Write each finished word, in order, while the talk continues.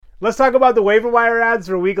Let's talk about the waiver wire ads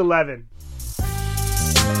for week 11.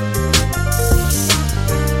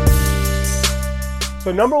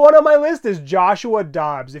 So number 1 on my list is Joshua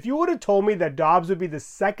Dobbs. If you would have told me that Dobbs would be the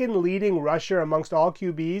second leading rusher amongst all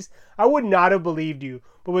QBs, I would not have believed you.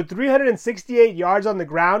 But with 368 yards on the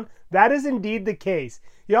ground, that is indeed the case.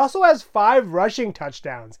 He also has 5 rushing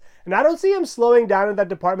touchdowns, and I don't see him slowing down in that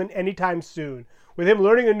department anytime soon. With him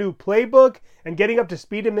learning a new playbook and getting up to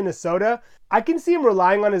speed in Minnesota, I can see him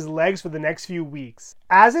relying on his legs for the next few weeks.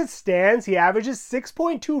 As it stands, he averages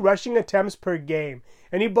 6.2 rushing attempts per game,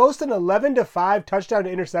 and he boasts an 11-5 touchdown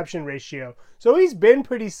to interception ratio, so he's been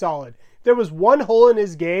pretty solid. If there was one hole in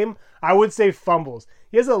his game, I would say fumbles.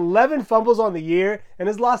 He has 11 fumbles on the year and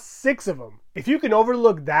has lost 6 of them. If you can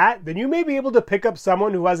overlook that, then you may be able to pick up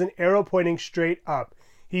someone who has an arrow pointing straight up.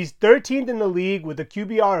 He's 13th in the league with a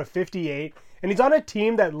QBR of 58, and he's on a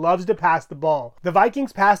team that loves to pass the ball. The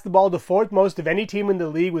Vikings pass the ball the 4th most of any team in the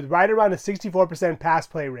league with right around a 64% pass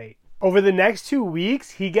play rate. Over the next 2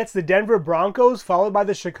 weeks, he gets the Denver Broncos followed by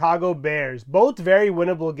the Chicago Bears, both very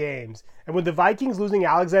winnable games. And with the Vikings losing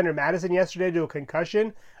Alexander Mattison yesterday to a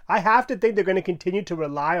concussion, I have to think they're going to continue to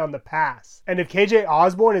rely on the pass. And if KJ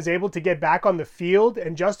Osborne is able to get back on the field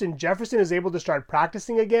and Justin Jefferson is able to start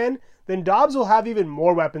practicing again, then Dobbs will have even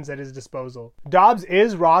more weapons at his disposal. Dobbs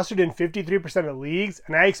is rostered in 53% of leagues,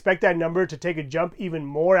 and I expect that number to take a jump even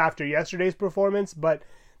more after yesterday's performance, but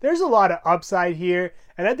there's a lot of upside here,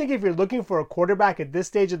 and I think if you're looking for a quarterback at this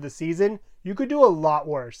stage of the season, you could do a lot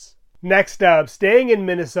worse. Next up, staying in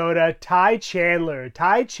Minnesota, Ty Chandler.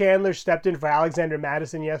 Ty Chandler stepped in for Alexander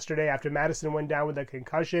Mattison yesterday after Mattison went down with a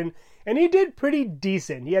concussion, and he did pretty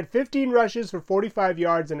decent. He had 15 rushes for 45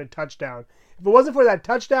 yards and a touchdown. If it wasn't for that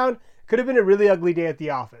touchdown, it could have been a really ugly day at the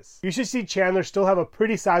office. You should see Chandler still have a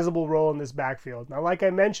pretty sizable role in this backfield. Now, like I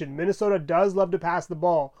mentioned, Minnesota does love to pass the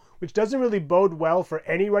ball, which doesn't really bode well for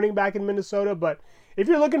any running back in Minnesota, but if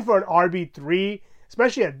you're looking for an RB3,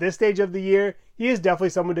 especially at this stage of the year, he is definitely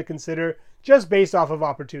someone to consider just based off of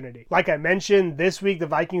opportunity. Like I mentioned, this week the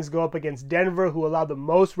Vikings go up against Denver, who allowed the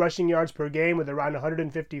most rushing yards per game with around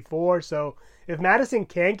 154. So if Mattison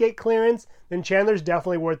can't get clearance, then Chandler's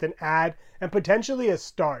definitely worth an add and potentially a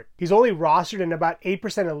start. He's only rostered in about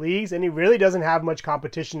 8% of leagues, and he really doesn't have much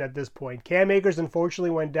competition at this point. Cam Akers unfortunately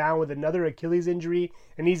went down with another Achilles injury,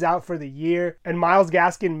 and he's out for the year. And Myles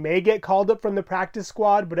Gaskin may get called up from the practice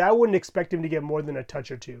squad, but I wouldn't expect him to get more than a touch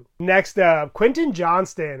or two. Next up, Quentin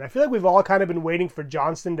Johnston. I feel like we've all kind of been waiting for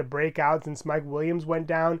Johnston to break out since Mike Williams went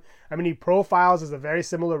down. I mean, he profiles as a very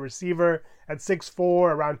similar receiver at 6'4",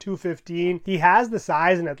 around 215. He has the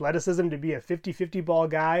size and athleticism to be a 50-50 ball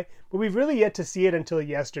guy, but we've really yet to see it until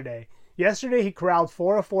yesterday. Yesterday, he corralled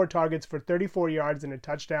 4 of 4 targets for 34 yards and a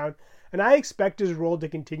touchdown, and I expect his role to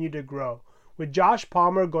continue to grow. With Josh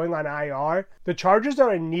Palmer going on IR, the Chargers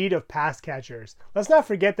are in need of pass catchers. Let's not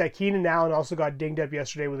forget that Keenan Allen also got dinged up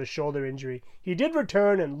yesterday with a shoulder injury. He did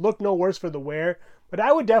return and looked no worse for the wear, but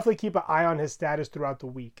I would definitely keep an eye on his status throughout the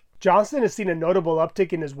week. Johnston has seen a notable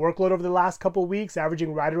uptick in his workload over the last couple weeks,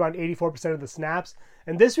 averaging right around 84% of the snaps,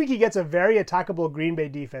 and this week he gets a very attackable Green Bay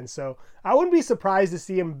defense, so I wouldn't be surprised to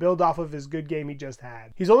see him build off of his good game he just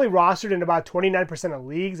had. He's only rostered in about 29% of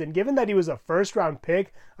leagues, and given that he was a first-round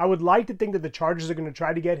pick, I would like to think that the Chargers are going to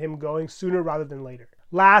try to get him going sooner rather than later.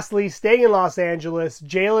 Lastly, staying in Los Angeles,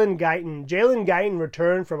 Jalen Guyton. Jalen Guyton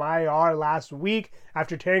returned from IR last week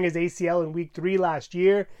after tearing his ACL in week 3 last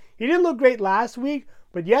year. He didn't look great last week,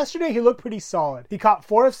 but yesterday he looked pretty solid. He caught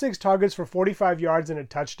 4 of 6 targets for 45 yards and a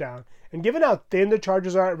touchdown. And given how thin the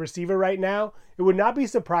Chargers are at receiver right now, it would not be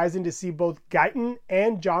surprising to see both Guyton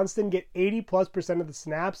and Johnston get 80+% of the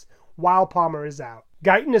snaps while Palmer is out.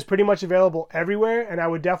 Guyton is pretty much available everywhere, and I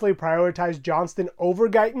would definitely prioritize Johnston over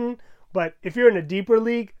Guyton, but if you're in a deeper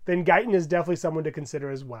league, then Guyton is definitely someone to consider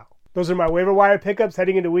as well. Those are my waiver wire pickups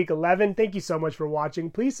heading into week 11. Thank you so much for watching.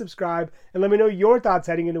 Please subscribe and let me know your thoughts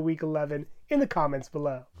heading into week 11 in the comments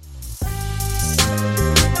below.